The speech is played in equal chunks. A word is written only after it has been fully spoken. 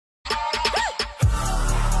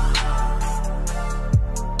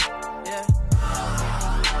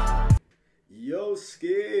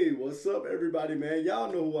What's up, everybody, man?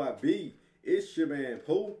 Y'all know who I be. It's your man,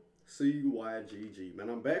 Pooh, CYGG. Man,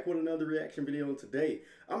 I'm back with another reaction video, and today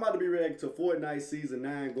I'm about to be reacting to Fortnite Season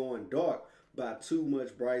 9 Going Dark by Too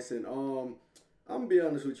Much Bryson. I'm gonna be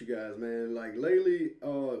honest with you guys, man. Like, lately,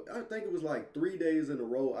 I think it was like 3 days in a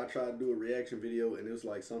row I tried to do a reaction video, and it was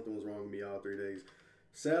like something was wrong with me all 3 days.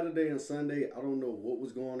 Saturday and Sunday, I don't know what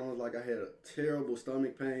was going on. Like, I had a terrible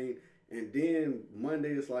stomach pain. And then Monday,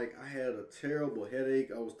 it's like I had a terrible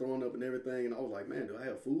headache. I was throwing up and everything. And I was like, man, do I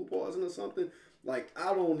have food poisoning or something? Like,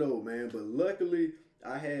 I don't know, man. But luckily,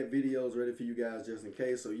 I had videos ready for you guys just in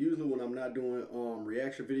case. So usually when I'm not doing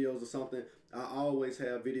reaction videos or something, I always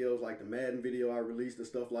have videos like the Madden video I released and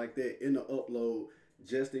stuff like that in the upload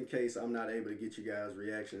just in case I'm not able to get you guys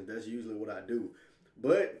reactions. That's usually what I do.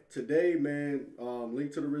 But today, man,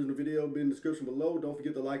 link to the original video will be in the description below. Don't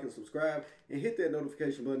forget to like and subscribe and hit that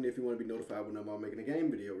notification button if you want to be notified whenever I'm making a game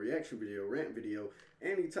video, reaction video, rant video,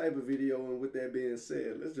 any type of video. And with that being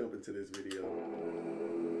said, let's jump into this video.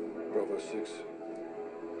 Bravo 6,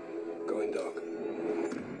 going dark.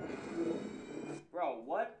 Bro,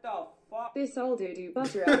 what the fuck? This old doo-doo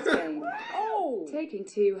butter-ass game. Oh! Taking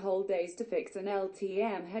 2 whole days to fix an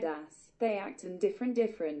LTM head-ass. They actin'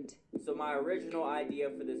 different. So my original idea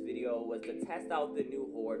for this video was to test out the new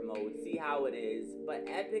Horde mode, see how it is. But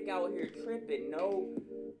Epic out here tripping, no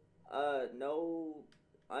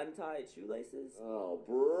untied shoelaces. Oh,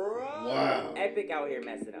 bro. Wow. Epic out here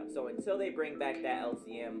messing up. So until they bring back that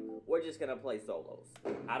LCM, we're just gonna play solos.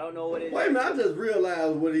 I don't know what it is. Wait a minute, I just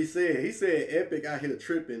realized what he said. He said Epic out here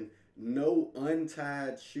tripping, no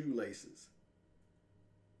untied shoelaces.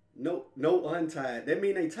 No untied. That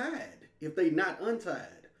mean they tied. If they not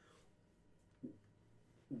untied.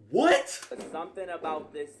 What? But something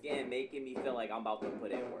about this skin making me feel like I'm about to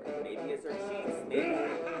put in work. Maybe it's her cheeks, maybe.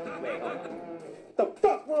 Wait, hold on. The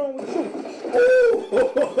fuck wrong with you?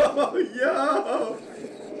 Oh, yo!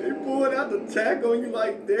 They pulled out the tack on you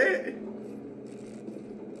like that.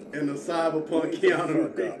 And the cyberpunk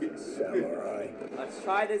Keanu Reeves. Samurai. Let's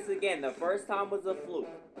try this again. The first time was a fluke.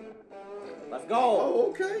 Let's go. Oh,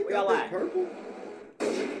 okay. We got got that purple.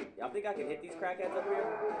 Y'all think I can hit these crackheads up here?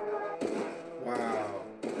 Wow.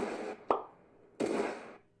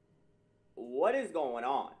 What is going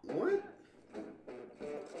on? What?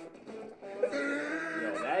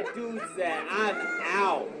 Yo, that dude said I'm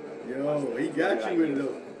out. Yo, he got you with it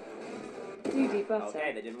though. Doo-doo butter.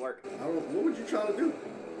 Okay, that didn't work. What were you trying to do?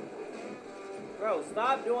 Bro,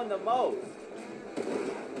 stop doing the most.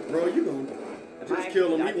 Bro, you gonna just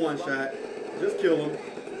kill him. He one shot. Just kill him.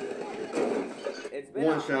 It's been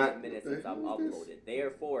a hot minute since I've uploaded.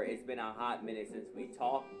 Therefore, it's been a hot minute since we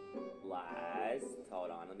talked last.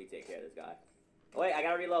 Hold on, let me take care of this guy. Wait, I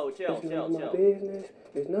gotta reload. Chill. It's none of my business.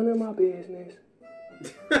 It's none of my business.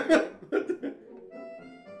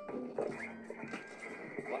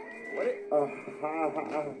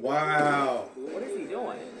 Wow. What is he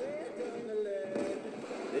doing?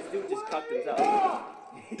 This dude just cucked himself.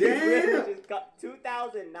 Damn. He really just cut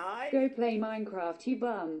 2009? Go play Minecraft, you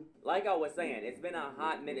bum. Like I was saying, it's been a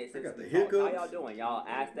hot minute since I got the we talked. How hiccups. y'all doing? Y'all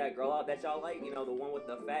asked that girl out that y'all like? You know, the one with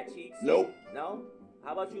the fat cheeks? Nope. No?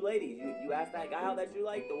 How about you ladies? You asked that guy out that you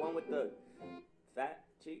like? The one with the fat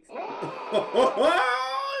cheeks?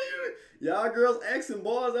 Y'all girls asking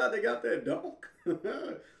boys out, they got that donk.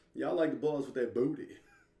 Y'all like the boys with that booty.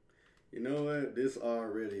 You know what? This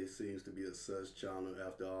already seems to be a sus channel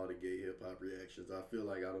after all the gay hip-hop reactions. I feel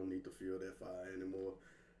like I don't need to feel that fire anymore.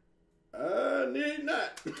 I need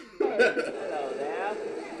not. Hello there.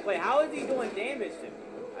 Wait, how is he doing damage to me?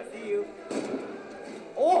 I see you.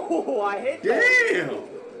 Oh, I hit that. Damn!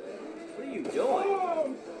 What are you doing?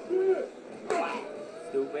 Oh, shit.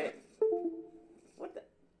 Stupid. What the?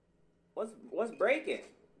 What's breaking?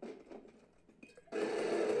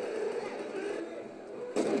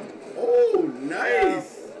 Oh,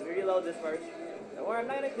 nice! Let me reload this first. Don't worry, I'm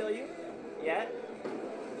not gonna kill you. Yet.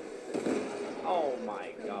 Oh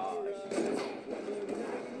my gosh.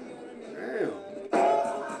 Damn.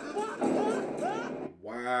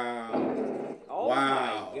 Wow. Oh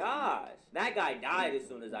Wow. my gosh. That guy died as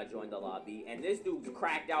soon as I joined the lobby, and this dude's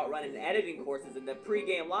cracked out running editing courses in the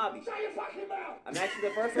pre-game lobby. Shut your fucking mouth. I'm actually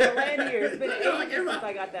the first one to land here. It's been ages since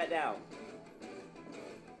I got that down.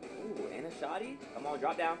 Ooh, and a shotty? Come on,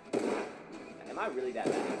 drop down. Am I really that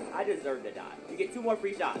bad? I deserve to die. You get 2 more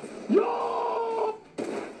free shots. No!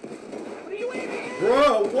 What are you aiming?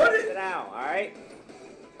 Bro, what is... Sit down, alright?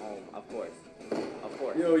 Oh, of course. Of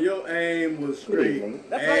course. Yo, your aim was straight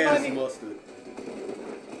ass mustard.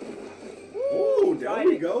 Ooh, there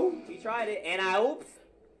we go. He tried it, and I oops.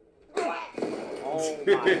 Oh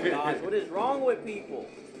my gosh, what is wrong with people?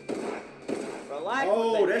 Relax.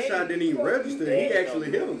 Oh, that shot didn't even register. He actually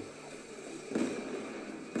hit him.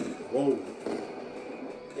 Whoa.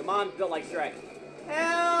 Your mom's built like Shrek.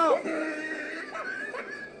 Help!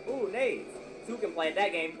 Ooh, nades. Two can play at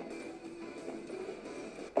that game.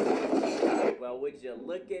 Well, would you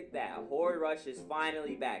look at that? Horde Rush is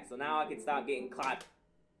finally back, so now I can stop getting clapped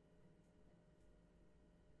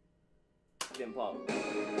in pub.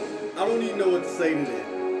 I don't even know what to say to that.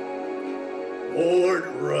 Horde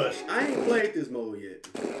Rush. I ain't played this mode yet.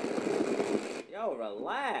 Yo,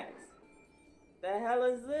 relax. The hell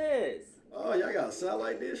is this? Oh, y'all got a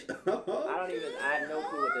satellite dish? I have no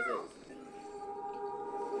clue what this is.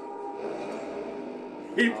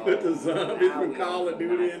 He put the zombies from Call of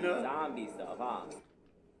Duty in there. Zombie stuff, huh?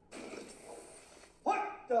 What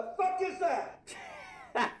the fuck is that?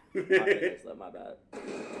 My bad.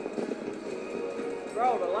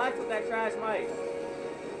 Bro, relax with that trash mic.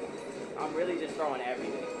 I'm really just throwing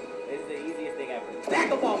everything. It's the easiest thing ever.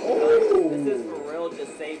 Back up off. This is for real.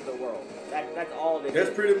 Just save the world. That's all this is. That's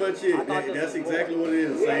pretty much it. That's exactly what it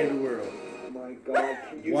is. Save the world. Oh my God,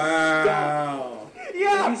 can you Wow. stop?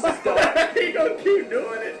 Yeah. Stop. He gonna keep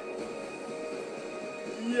doing it.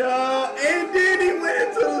 Yeah, and then he went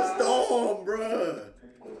into the storm, bruh.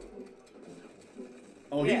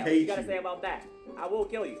 Oh, he Yeah, what hates you gotta say about that? I will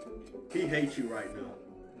kill you. He hates you right now.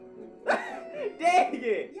 Dang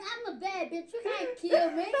it! Yeah, I'm a bad bitch. You can't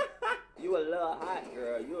kill me. You a little hot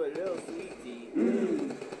girl. You a little sweetie.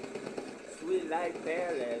 Sweet like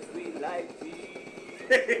pearls, sweet like tea.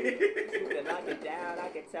 You can knock it down. I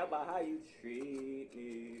can tell by how you treat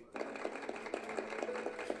me.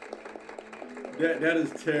 That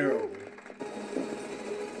is terrible.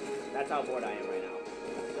 That's how bored I am right now.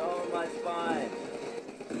 So much fun.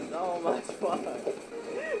 So much fun.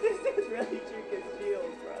 This is really drinking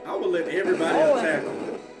shields, bro. I would let everybody attack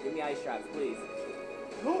him. Give me ice traps, please.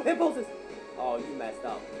 Impulses! Oh, you messed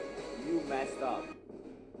up. You messed up.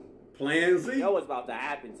 Plan Z. You know what's about to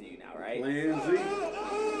happen to you now, right? Plan Z.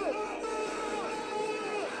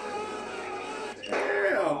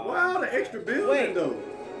 Damn, wow, the extra building Wait. though.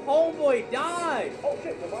 Homeboy died! Oh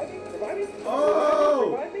shit, revive me? Revive me?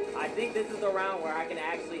 Oh! Revive me? I think this is the round where I can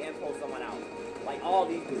actually impulse someone out. Like all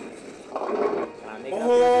these dudes. Can I make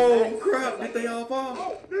Oh, up crap, did they all fall?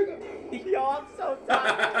 Oh, nigga. Yo, I'm so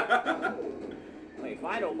tired. Wait,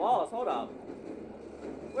 final boss, hold up.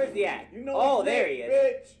 Where's he at? You know oh, what's there next, he is.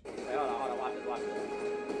 bitch. Wait, hold on, watch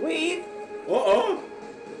this. Weave! Uh-oh.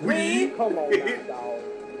 Weave! Come on now, dog.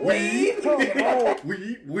 Weave! Come on.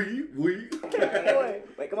 Weave.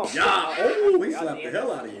 Wait, come on. Yeah, oh, we Y'all slapped see the him?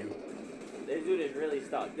 hell out of you. This dude is really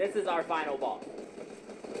stuck. This is our final boss.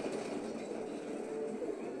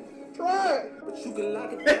 Try.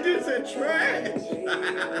 That dude said trash.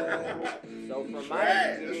 So from my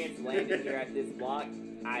Trash. experience landing here at this block,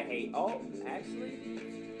 I hate. Oh, actually,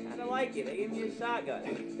 kinda like it. They gave me a shotgun.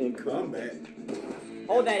 In combat.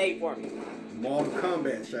 Hold that 8 for me. Mortal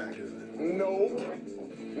Kombat shotgun. No.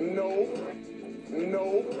 No. No. You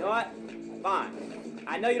know what? Fine.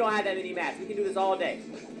 I know you don't have that many mats. We can do this all day.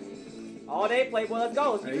 All day, Playboy. Let's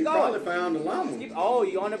go. Let's Hey, keep he it probably going. found the llama. Oh,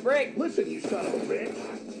 you on the brick? Listen, you son of a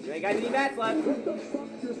bitch. You ain't got any mats left. What the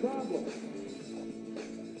fuck's your problem?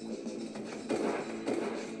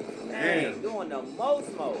 Dang, doing the most.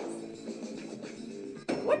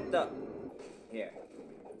 What the? Here.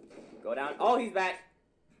 Go down. Oh, he's back.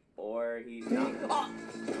 Or he's not. Oh!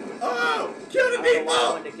 Oh, kill the I don't know why I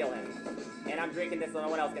default. wanted to kill him. And I'm drinking this so no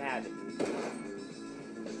one else can have it.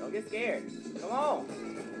 Don't get scared. Come on.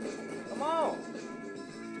 Come on.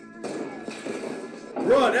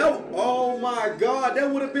 Bro, oh my God, that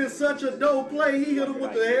would have been such a dope play. He hit him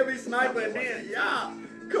with the heavy sniper and then, yeah.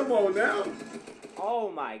 Come on now.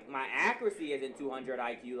 Oh my accuracy isn't 200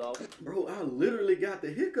 IQ though. Bro, I literally got the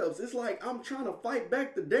hiccups. It's like I'm trying to fight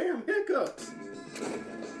back the damn hiccups.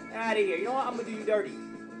 Get out of here. You know what? I'm gonna do you dirty.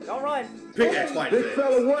 Don't run. Pickaxe fight. This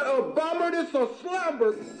fella want a bomber, this a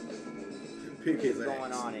slumber. Pick his What's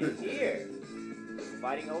going ass. on in here?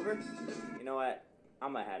 Fighting over? You know what?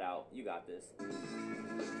 I'm gonna head out. You got this.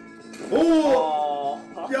 Oh,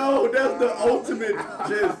 Oh. yo, that's the ultimate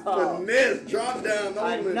just finesse drop down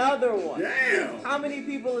moment. Another one. Damn. How many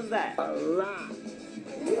people is that? A lot.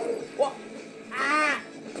 What? Ah!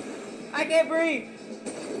 I can't breathe.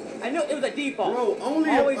 I knew it was a default. Bro, only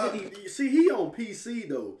Always a if default. see he on PC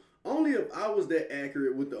though. Only if I was that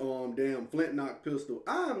accurate with the damn flint knock pistol.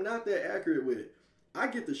 I'm not that accurate with it. I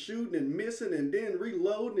get to shooting and missing and then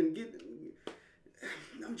reloading and get.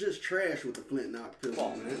 I'm just trash with the flint knock pistol,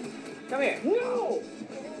 man. Come here. No.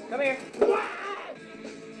 Come here.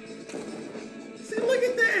 See, look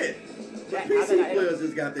at that. The Yeah, PC I players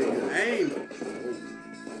just got that good aim.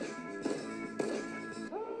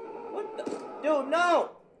 Dude,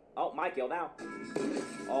 no! Oh, my kill now.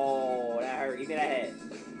 Oh, that hurt. Give me that head.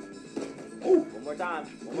 Ooh. One more time.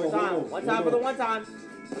 One more time. One time for the one time.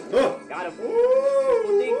 Got him.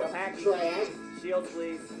 Ooh. Think I'm hacking. Shields,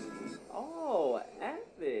 please. Oh,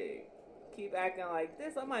 epic. Keep acting like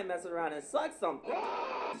this, I might mess around and suck something.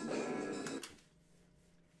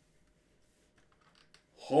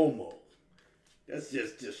 Homo. That's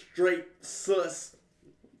just straight sus.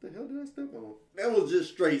 What the hell did I step on? That was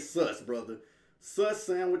just straight sus, brother. Sus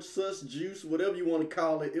sandwich, sus juice, whatever you want to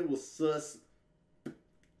call it. It was sus.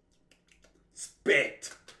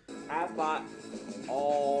 Spect. Half pot.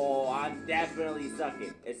 Oh, I'm definitely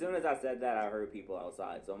sucking. As soon as I said that, I heard people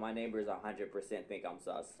outside. So my neighbors 100% think I'm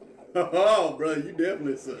sus. Oh, bro, you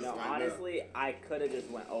definitely sus. You know, right honestly, now. I could have just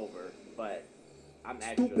went over, but I'm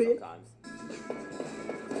extra sometimes.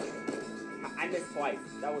 I missed twice.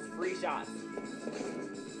 That was free shots.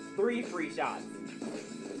 3 free shots.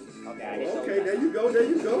 Okay, I hit those. Okay, there you go, there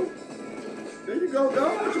you go. There you go,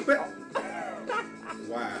 go with your back.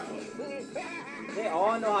 Wow. They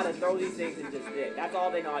all know how to throw these things and just dip. That's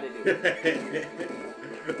all they know how to do.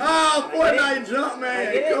 Oh, Fortnite jump,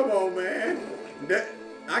 man. Come on, man.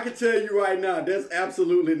 I can tell you right now, that's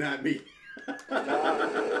absolutely not me.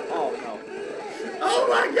 Oh, no. Oh,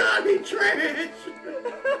 my God, he trash.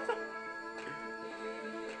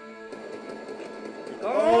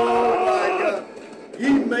 Oh, my God.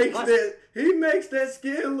 He makes that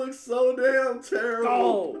skin look so damn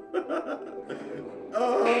terrible.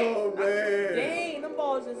 Oh, man. Dang, them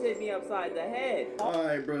balls just hit me upside the head. All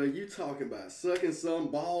right, bro, you talking about sucking some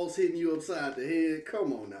balls hitting you upside the head?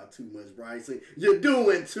 Come on now, too much, Bryson. You're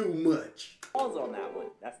doing too much. Pause on that one.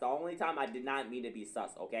 That's the only time I did not mean to be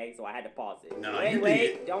sus, okay? So I had to pause it. No,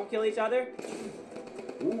 wait, don't kill each other.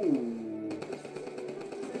 Ooh.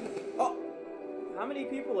 Oh, how many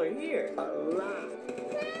people are here? A lot.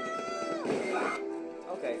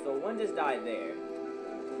 Okay, so one just died there.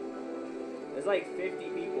 There's like 50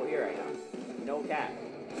 people here right now. No cap.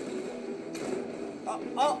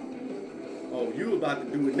 Oh! Oh, you about to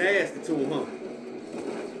do it nasty to him, huh?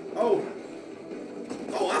 Oh.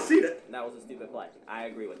 Oh, I see that. That was a stupid play. I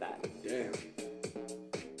agree with that. Damn.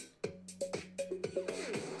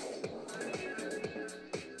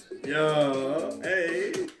 Yeah,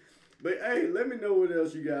 hey. But hey, let me know what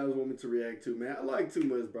else you guys want me to react to, man. I like too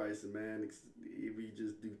much Bryson, man. We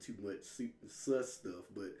just do too much sus stuff,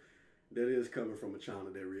 but that is coming from a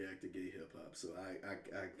channel that react to gay hip hop. So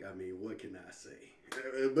I mean, what can I say?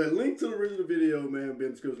 But link to the original video, man, be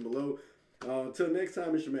in the description below. Until next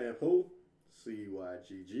time, it's your man Poe,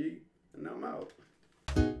 CYGG, and I'm out.